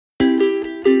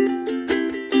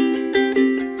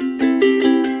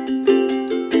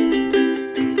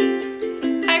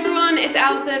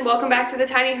Allison, welcome back to the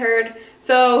Tiny Herd.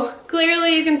 So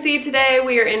clearly you can see today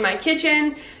we are in my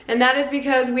kitchen, and that is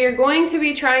because we are going to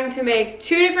be trying to make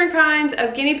two different kinds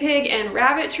of guinea pig and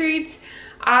rabbit treats.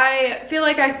 I feel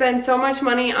like I spend so much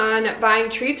money on buying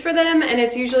treats for them, and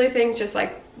it's usually things just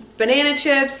like banana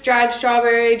chips, dried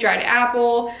strawberry, dried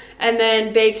apple, and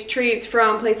then baked treats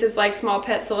from places like Small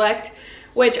Pet Select,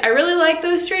 which I really like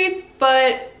those treats,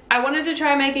 but I wanted to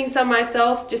try making some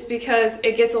myself just because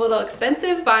it gets a little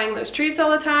expensive buying those treats all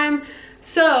the time.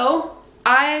 So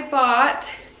I bought,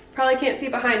 probably can't see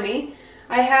behind me,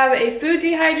 I have a food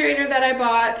dehydrator that I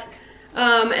bought,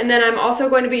 and then I'm also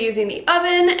going to be using the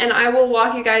oven, and I will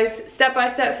walk you guys step by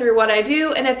step through what I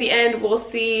do, and at the end we'll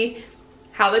see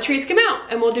how the treats come out,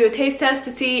 and we'll do a taste test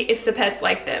to see if the pets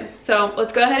like them. So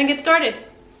let's go ahead and get started.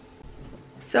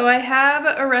 So I have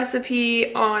a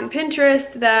recipe on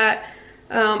Pinterest that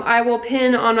I will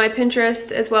pin on my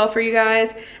Pinterest as well for you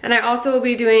guys, and I also will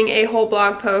be doing a whole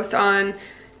blog post on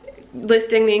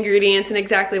listing the ingredients and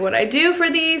exactly what I do for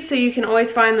these, so you can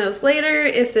always find those later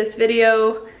if this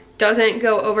video doesn't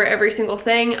go over every single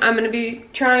thing. I'm going to be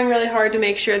trying really hard to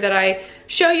make sure that I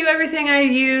show you everything I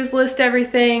use, list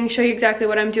everything, show you exactly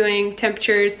what I'm doing,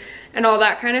 temperatures, and all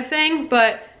that kind of thing.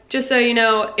 But just so you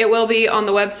know, it will be on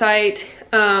the website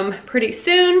pretty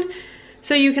soon,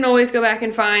 so you can always go back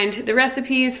and find the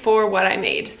recipes for what I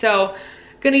made. So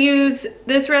gonna use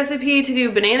this recipe to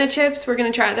do banana chips. We're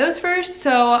gonna try those first.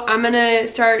 So I'm gonna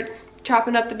start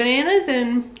chopping up the bananas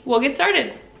and we'll get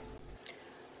started.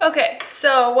 Okay,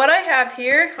 so what I have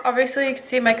here, obviously you can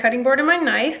see my cutting board and my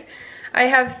knife. I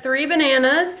have 3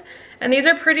 bananas, and these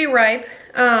are pretty ripe.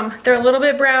 They're a little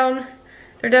bit brown.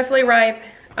 They're definitely ripe.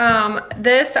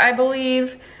 This, I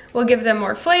believe, will give them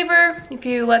more flavor if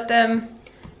you let them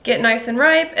get nice and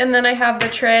ripe. And then I have the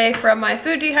tray from my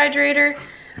food dehydrator.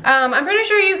 I'm pretty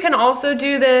sure you can also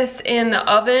do this in the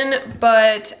oven,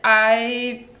 but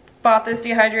I bought this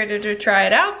dehydrator to try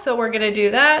it out, so we're gonna do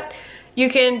that. You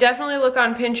can definitely look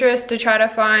on Pinterest to try to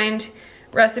find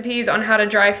recipes on how to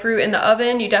dry fruit in the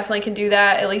oven. You definitely can do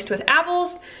that, at least with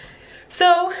apples.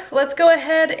 So let's go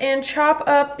ahead and chop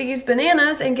up these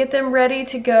bananas and get them ready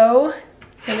to go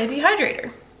in the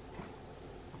dehydrator.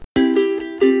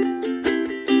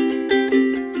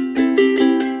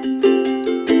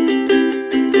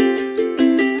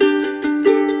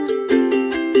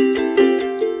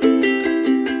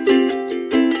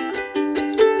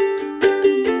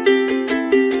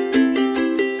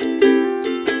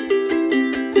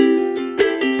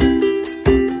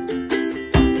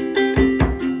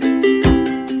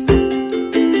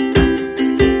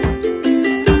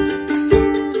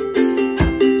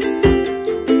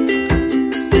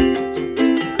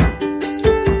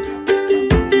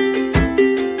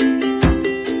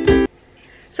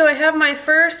 So I have my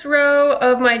first row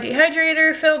of my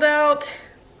dehydrator filled out.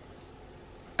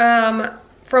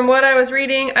 From what I was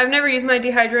reading, I've never used my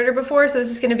dehydrator before, so this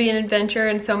is going to be an adventure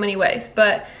in so many ways.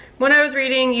 But when I was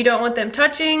reading, you don't want them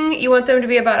touching. You want them to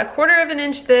be about 1/4 of an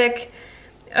inch thick.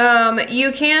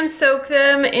 You can soak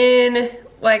them in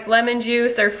like lemon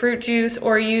juice or fruit juice,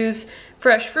 or use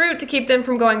fresh fruit to keep them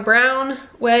from going brown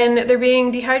when they're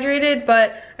being dehydrated,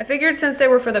 but I figured since they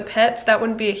were for the pets, that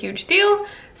wouldn't be a huge deal.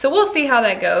 So we'll see how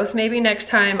that goes. Maybe next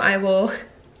time I will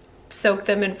soak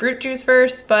them in fruit juice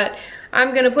first, but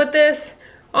I'm gonna put this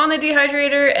on the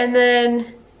dehydrator and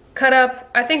then cut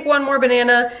up, I think, 1 more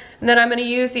banana, and then I'm gonna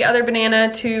use the other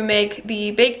banana to make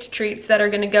the baked treats that are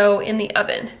gonna go in the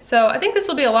oven. So I think this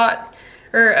will be a lot,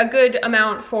 or a good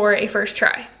amount for a first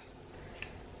try.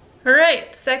 All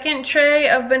right, second tray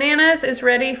of bananas is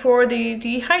ready for the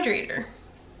dehydrator.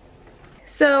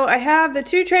 So I have the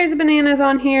 2 trays of bananas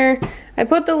on here. I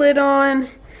put the lid on,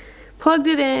 plugged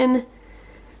it in.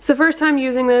 It's the first time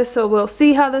using this, so we'll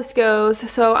see how this goes.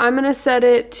 So I'm gonna set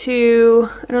it to,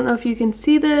 I don't know if you can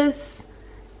see this.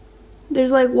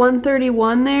 There's like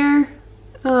 131 there.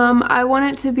 I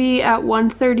want it to be at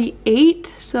 138,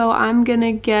 so I'm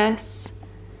gonna guess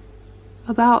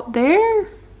about there.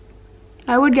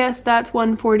 I would guess that's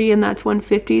 140 and that's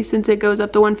 150 since it goes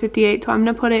up to 158, so I'm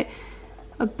gonna put it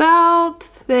about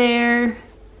there.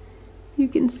 You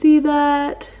can see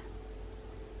that.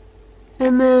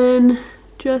 And then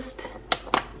just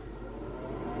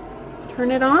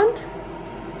turn it on.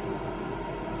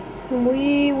 And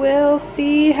we will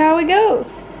see how it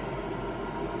goes.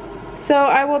 So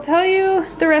I will tell you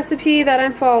the recipe that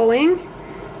I'm following.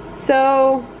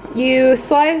 So you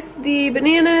slice the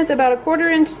bananas about 1/4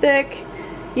 inch thick.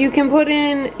 You can put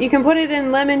it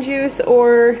in lemon juice,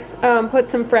 or put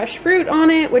some fresh fruit on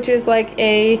it, which is like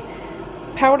a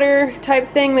powder type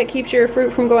thing that keeps your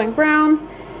fruit from going brown.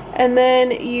 and then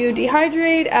you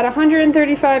dehydrate at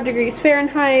 135 degrees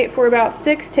Fahrenheit for about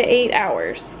 6 to 8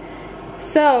 hours.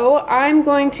 So I'm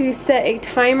going to set a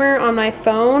timer on my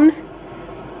phone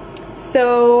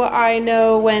so I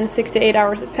know when 6 to 8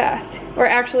 hours has passed. Or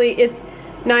actually, it's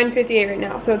 9:58 right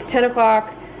now, so it's 10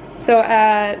 o'clock. So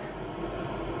at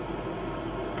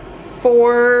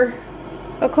 4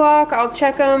 o'clock, I'll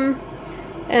check them,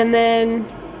 and then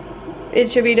it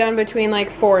should be done between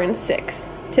like 4 and 6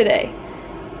 today.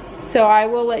 So I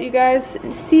will let you guys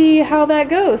see how that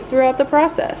goes throughout the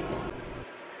process.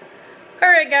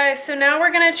 Alright guys, so now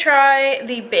we're gonna try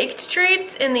the baked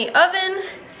treats in the oven.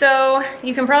 So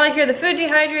you can probably hear the food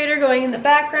dehydrator going in the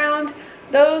background.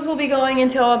 Those will be going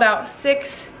until about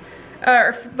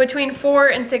between 4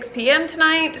 and 6 p.m.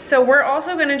 tonight. So we're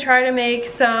also gonna try to make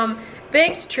some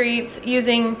baked treats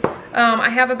using, I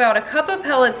have about a cup of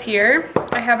pellets here.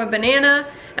 I have a banana,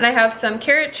 and I have some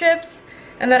carrot chips,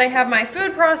 and then I have my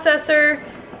food processor.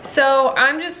 So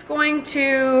I'm just going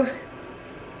to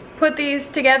put these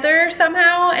together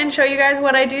somehow and show you guys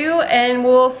what I do, and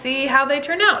we'll see how they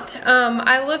turn out.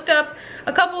 I looked up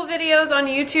a couple of videos on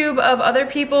YouTube of other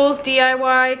people's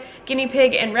DIY guinea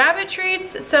pig and rabbit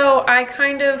treats, so I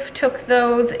kind of took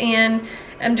those and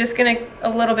I'm just gonna a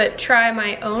little bit try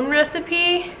my own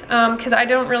recipe because I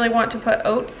don't really want to put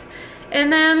oats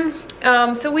in them.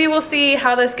 So we will see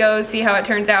how this goes, see how it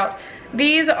turns out.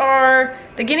 These are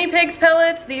the guinea pig's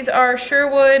pellets. These are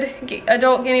Sherwood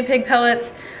adult guinea pig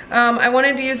pellets. I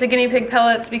wanted to use the guinea pig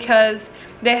pellets because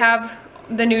they have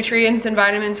the nutrients and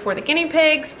vitamins for the guinea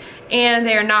pigs, and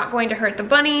they are not going to hurt the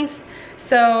bunnies.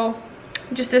 So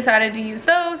just decided to use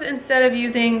those instead of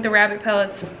using the rabbit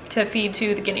pellets to feed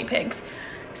to the guinea pigs.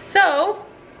 So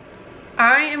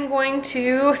I am going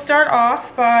to start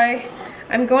off by,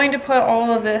 I'm going to put all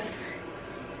of this,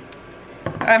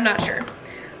 I'm not sure.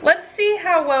 Let's see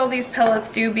how well these pellets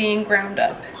do being ground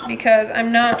up, because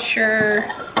I'm not sure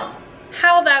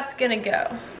how that's gonna go.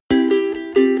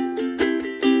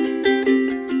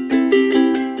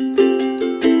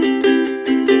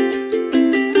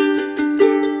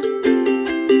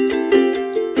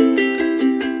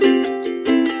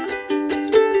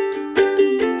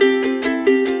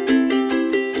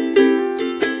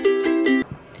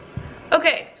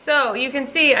 Okay, so you can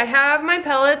see I have my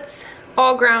pellets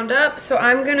all ground up, so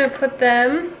I'm gonna put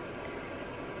them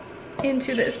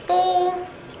into this bowl.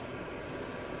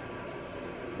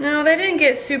 No, they didn't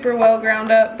get super well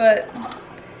ground up, but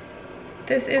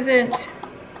this isn't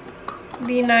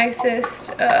the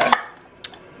nicest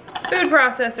food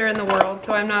processor in the world,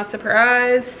 so I'm not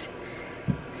surprised.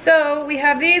 So we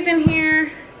have these in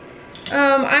here.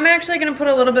 I'm actually gonna put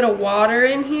a little bit of water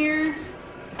in here.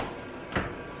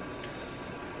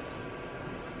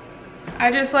 I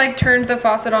just like turned the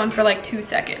faucet on for like 2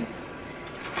 seconds.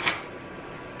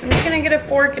 I'm just gonna get a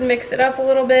fork and mix it up a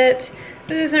little bit.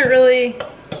 This isn't really,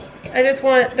 I just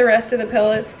want the rest of the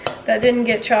pellets that didn't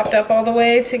get chopped up all the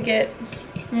way to get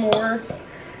more,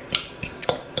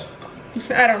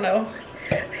 I don't know.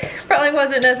 Probably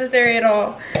wasn't necessary at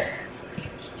all.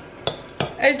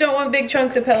 I just don't want big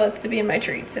chunks of pellets to be in my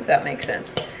treats, if that makes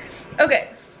sense. Okay,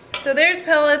 so there's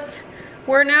pellets.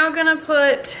 We're now gonna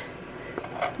put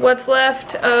what's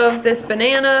left of this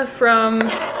banana from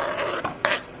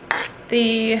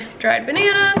the dried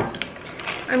banana.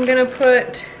 I'm gonna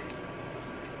put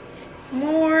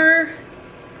more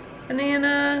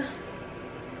banana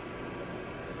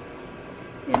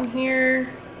in here.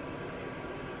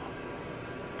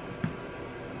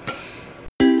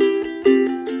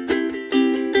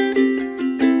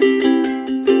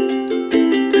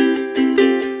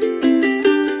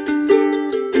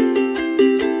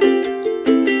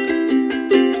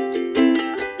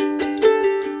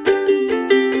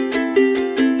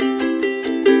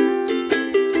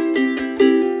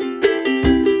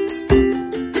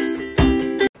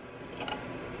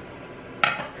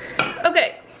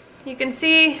 You can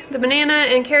see the banana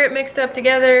and carrot mixed up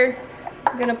together.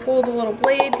 I'm gonna pull the little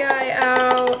blade guy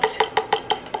out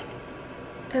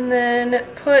and then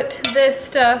put this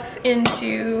stuff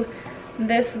into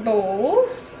this bowl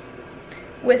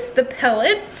with the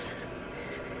pellets.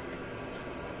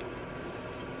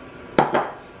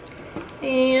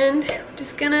 And I'm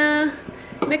just gonna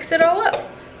mix it all up.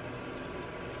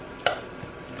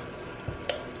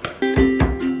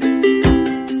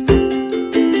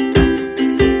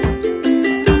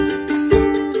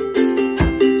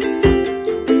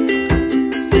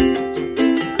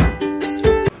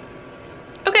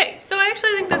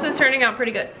 Turning out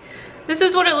pretty good. This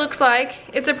is what it looks like.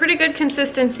 It's a pretty good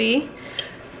consistency.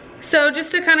 So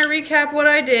just to kind of recap what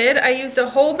I did, I used a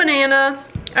whole banana,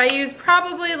 I used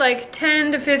probably like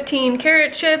 10 to 15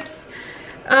 carrot chips.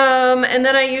 And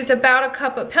then I used about a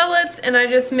cup of pellets, and I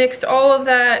just mixed all of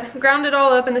that, ground it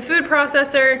all up in the food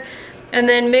processor, and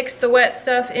then mixed the wet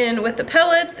stuff in with the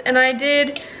pellets. And I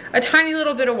did a tiny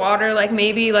little bit of water, like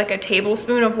maybe like a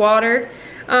tablespoon of water.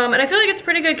 And I feel like it's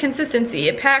pretty good consistency.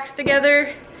 It packs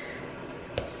together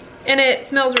and it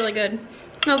smells really good.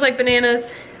 It smells like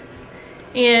bananas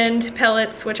and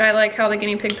pellets, which I like how the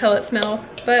guinea pig pellets smell.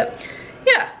 But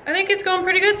yeah, I think it's going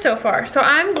pretty good so far. So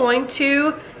I'm going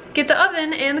to get the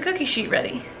oven and the cookie sheet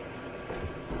ready.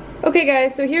 Okay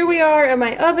guys, so here we are at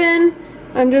my oven.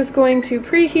 I'm just going to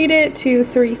preheat it to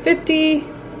 350.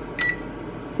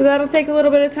 So that'll take a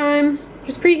little bit of time.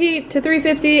 Just preheat to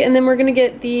 350 and then we're gonna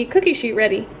get the cookie sheet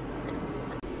ready.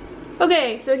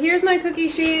 Okay, so here's my cookie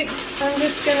sheet. I'm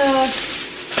just gonna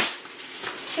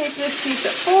take this piece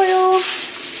of foil,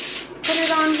 put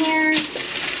it on here.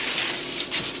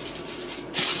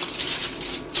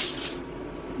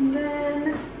 And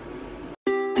then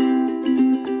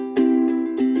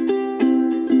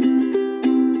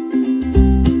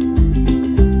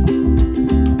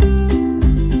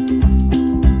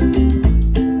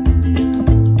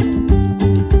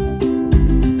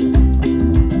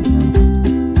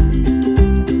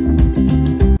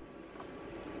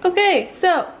okay,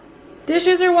 so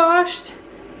dishes are washed,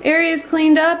 area's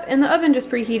cleaned up, and the oven just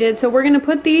preheated. So we're gonna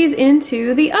put these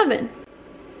into the oven.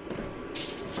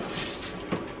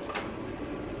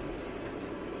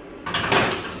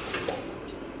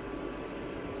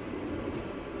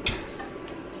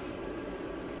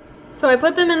 So I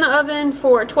put them in the oven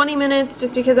for 20 minutes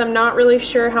just because I'm not really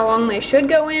sure how long they should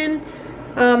go in.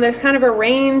 There's kind of a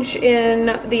range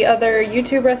in the other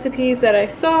YouTube recipes that I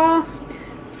saw.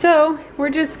 So we're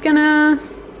just gonna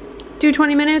do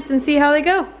 20 minutes and see how they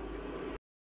go.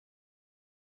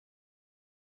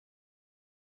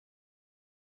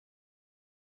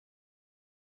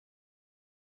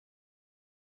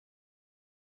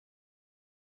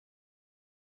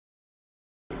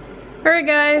 Alright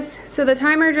guys, so the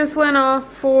timer just went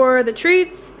off for the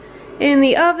treats in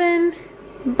the oven,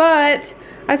 but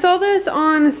I saw this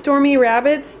on Stormy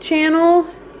Rabbit's channel.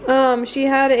 She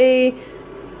had a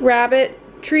rabbit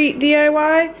treat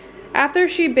DIY. After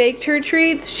she baked her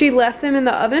treats, she left them in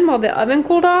the oven while the oven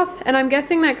cooled off, and I'm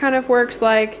guessing that kind of works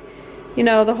like, you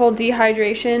know, the whole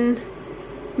dehydration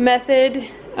method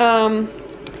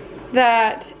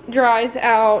that dries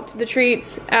out the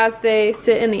treats as they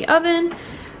sit in the oven.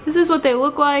 This is what they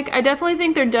look like. I definitely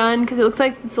think they're done because it looks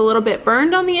like it's a little bit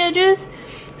burned on the edges.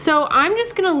 So I'm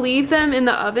just gonna leave them in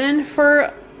the oven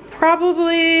for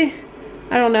probably,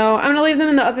 I don't know, I'm gonna leave them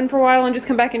in the oven for a while and just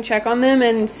come back and check on them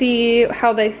and see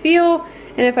how they feel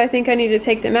and if I think I need to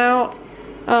take them out.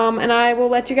 And I will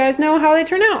let you guys know how they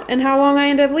turn out and how long I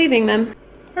end up leaving them.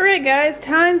 Alright guys,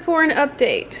 time for an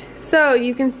update. So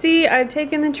you can see I've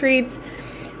taken the treats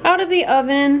out of the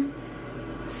oven.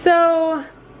 So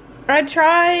I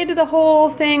tried the whole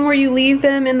thing where you leave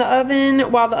them in the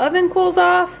oven while the oven cools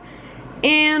off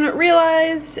and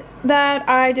realized that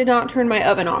I did not turn my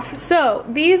oven off. So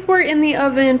these were in the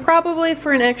oven probably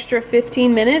for an extra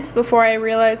 15 minutes before I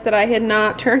realized that I had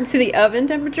not turned the oven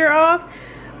temperature off.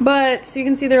 But so you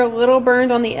can see they're a little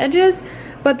burned on the edges,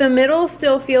 but the middle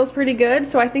still feels pretty good.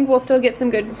 So I think we'll still get some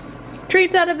good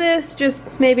treats out of this, just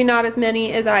maybe not as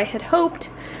many as I had hoped.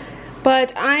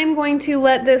 But I'm going to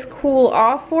let this cool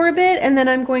off for a bit and then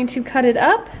I'm going to cut it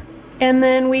up and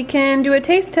then we can do a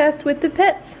taste test with the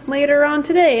pets later on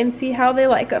today and see how they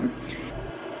like them.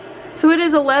 So it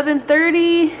is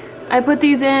 11:30. I put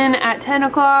these in at 10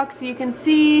 o'clock so you can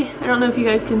see, I don't know if you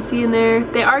guys can see in there,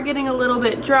 they are getting a little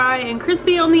bit dry and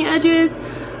crispy on the edges.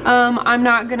 I'm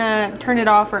not gonna turn it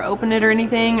off or open it or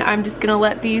anything. I'm just gonna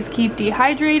let these keep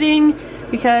dehydrating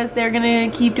because they're gonna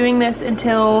keep doing this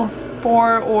until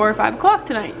 4 or 5 o'clock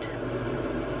tonight.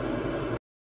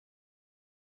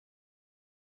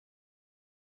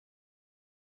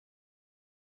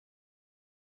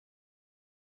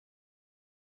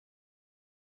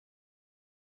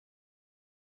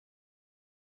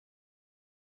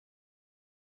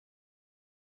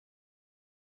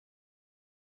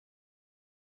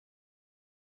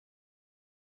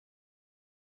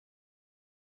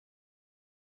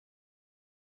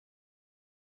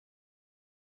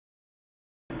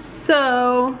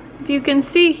 So if you can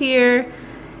see here,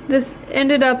 this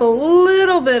ended up a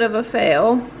little bit of a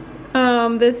fail.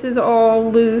 This is all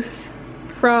loose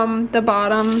from the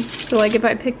bottom. So like if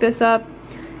I pick this up,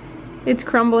 it's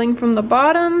crumbling from the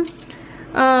bottom.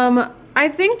 I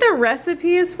think the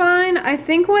recipe is fine. I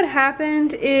think what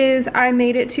happened is I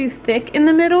made it too thick in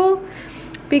the middle.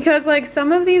 because like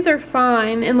some of these are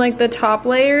fine and like the top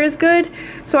layer is good.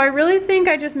 So I really think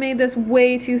I just made this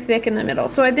way too thick in the middle.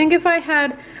 So I think if I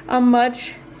had a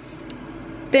much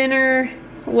thinner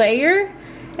layer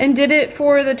and did it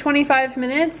for the 25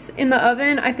 minutes in the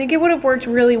oven, I think it would have worked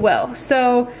really well.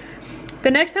 So the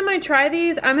next time I try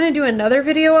these, I'm gonna do another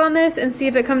video on this and see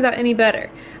if it comes out any better.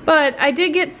 But I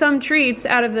did get some treats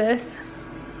out of this.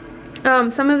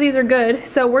 Some of these are good,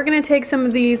 so we're gonna take some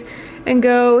of these and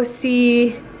go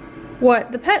see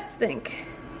what the pets think.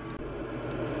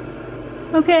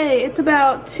 Okay, it's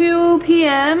about 2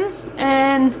 p.m.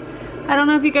 and I don't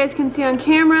know if you guys can see on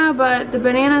camera, but the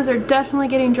bananas are definitely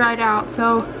getting dried out,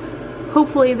 so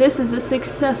hopefully this is a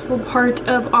successful part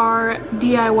of our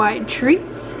DIY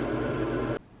treats.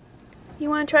 You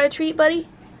wanna try a treat, buddy?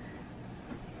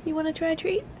 You wanna try a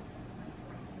treat?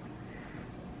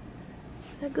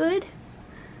 Is that good?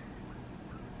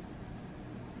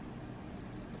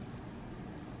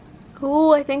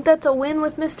 Oh, I think that's a win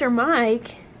with Mr.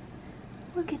 Mike.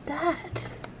 Look at that.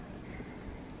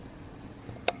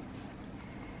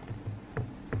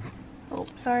 Oh,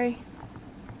 sorry.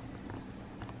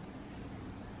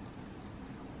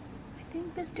 I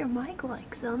think Mr. Mike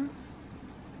likes them.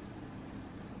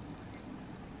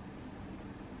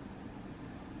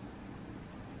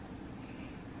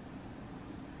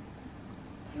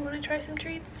 You want to try some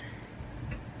treats?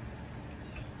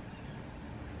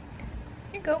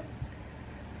 Here you go.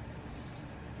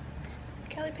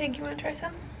 Callie Pig, you want to try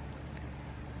some?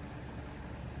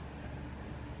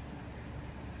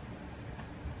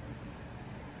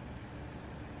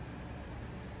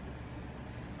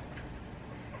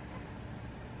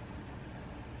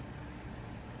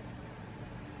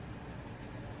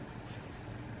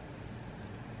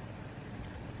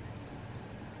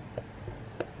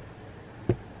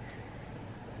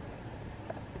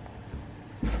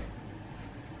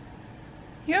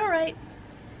 You're all right.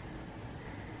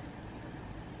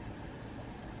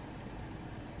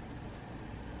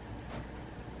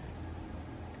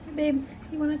 Hey, babe,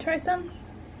 you want to try some?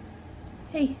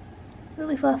 Hey,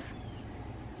 Lily Fluff,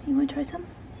 you want to try some?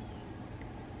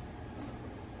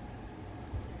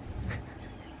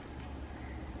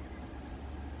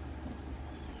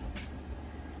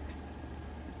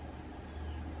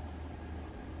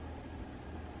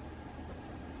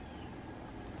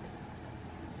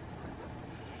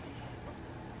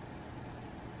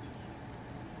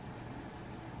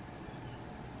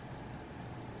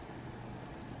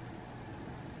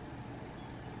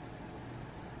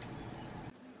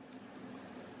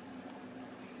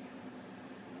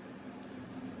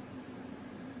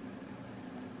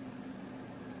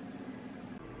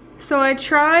 So I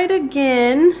tried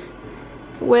again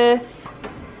with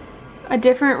a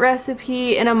different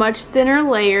recipe and a much thinner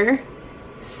layer.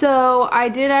 So I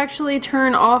did actually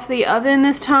turn off the oven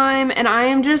this time, and I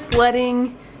am just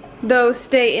letting those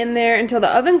stay in there until the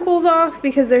oven cools off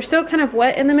because they're still kind of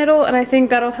wet in the middle, and I think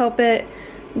that'll help it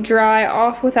dry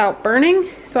off without burning.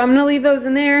 So I'm gonna leave those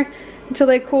in there until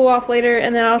they cool off later,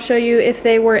 and then I'll show you if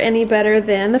they were any better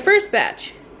than the first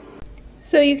batch.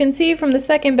 So you can see from the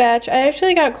second batch, I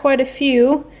actually got quite a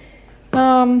few.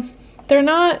 They're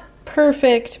not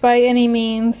perfect by any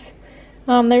means.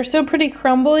 They're still pretty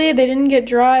crumbly. They didn't get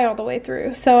dry all the way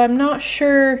through. So I'm not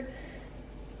sure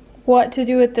what to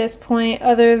do at this point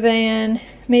other than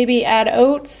maybe add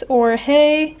oats or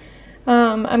hay.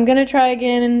 I'm gonna try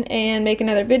again and make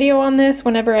another video on this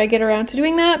whenever I get around to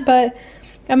doing that. But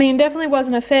I mean, definitely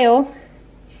wasn't a fail.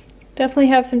 Definitely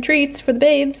have some treats for the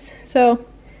babes. So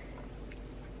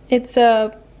it's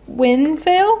a win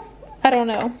fail? I don't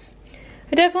know.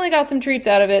 I definitely got some treats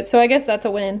out of it, so I guess that's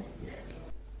a win.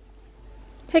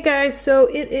 Hey guys, so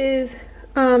it is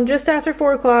just after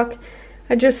 4 o'clock.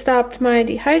 I just stopped my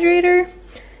dehydrator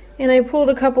and I pulled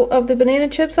a couple of the banana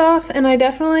chips off, and I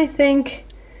definitely think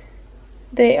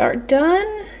they are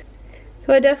done.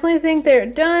 So I definitely think they're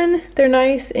done. They're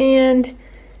nice and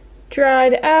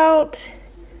dried out.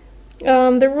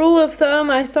 The rule of thumb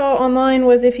I saw online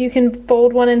was if you can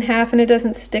fold one in half and it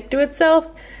doesn't stick to itself.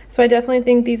 So I definitely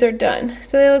think these are done.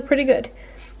 So they look pretty good.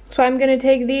 So I'm gonna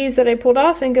take these that I pulled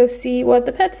off and go see what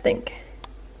the pets think.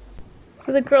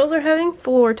 So the girls are having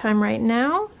floor time right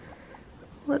now.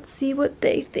 Let's see what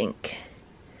they think.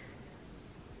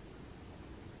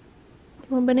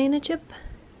 You want banana chip?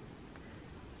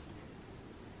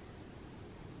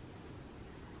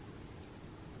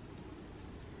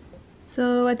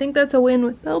 So I think that's a win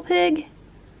with Belle Pig.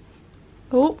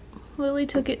 Oh, Lily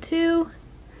took it too.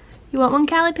 You want one,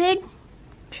 Callie Pig?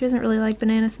 She doesn't really like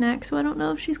banana snacks, so I don't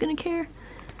know if she's gonna care.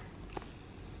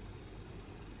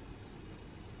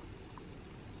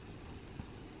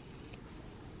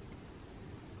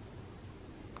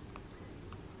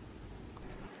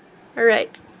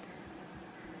 Alright.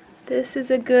 This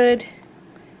is a good...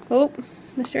 Oh,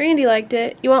 Mr. Andy liked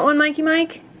it. You want one, Mikey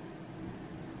Mike?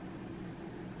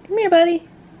 Come here, buddy.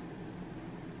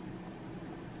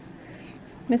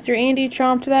 Mr. Andy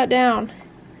chomped that down.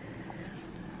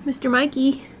 Mr.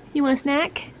 Mikey, you want a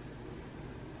snack?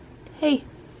 Hey,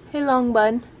 hey long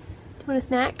bud. Do you want a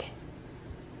snack?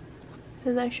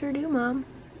 Says, I sure do, Mom.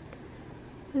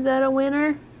 Is that a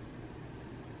winner?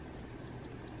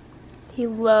 He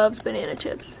loves banana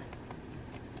chips.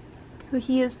 So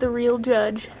he is the real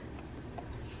judge.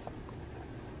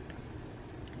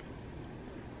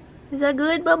 Is that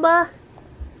good, Bubba?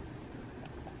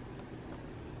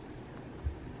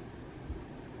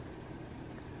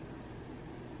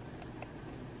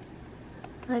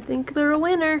 I think they're a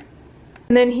winner.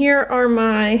 And then here are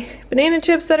my banana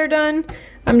chips that are done.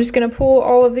 I'm just gonna pull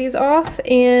all of these off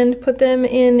and put them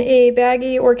in a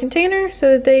baggie or container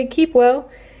so that they keep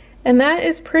well. And that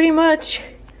is pretty much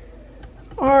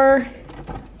our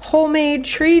homemade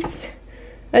treats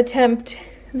attempt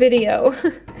video.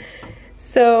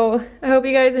 So I hope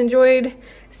you guys enjoyed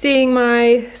seeing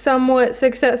my somewhat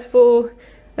successful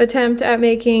attempt at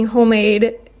making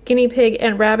homemade guinea pig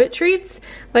and rabbit treats.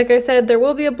 Like I said, there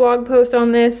will be a blog post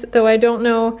on this, though I don't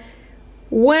know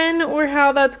when or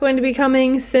how that's going to be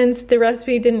coming since the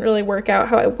recipe didn't really work out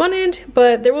how I wanted,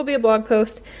 but there will be a blog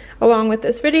post along with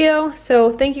this video.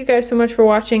 So thank you guys so much for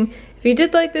watching. If you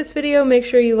did like this video, make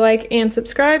sure you like and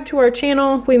subscribe to our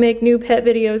channel. We make new pet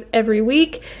videos every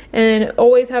week and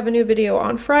always have a new video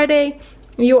on Friday.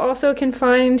 You also can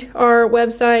find our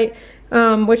website,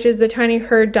 which is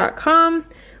thetinyherd.com.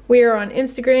 We are on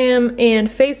Instagram and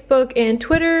Facebook and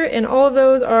Twitter, and all of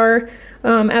those are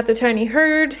at The Tiny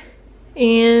Herd.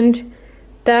 And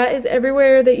that is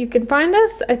everywhere that you can find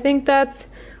us. I think that's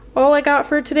all I got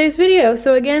for today's video.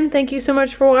 So again, thank you so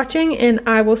much for watching, and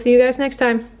I will see you guys next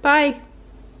time. Bye!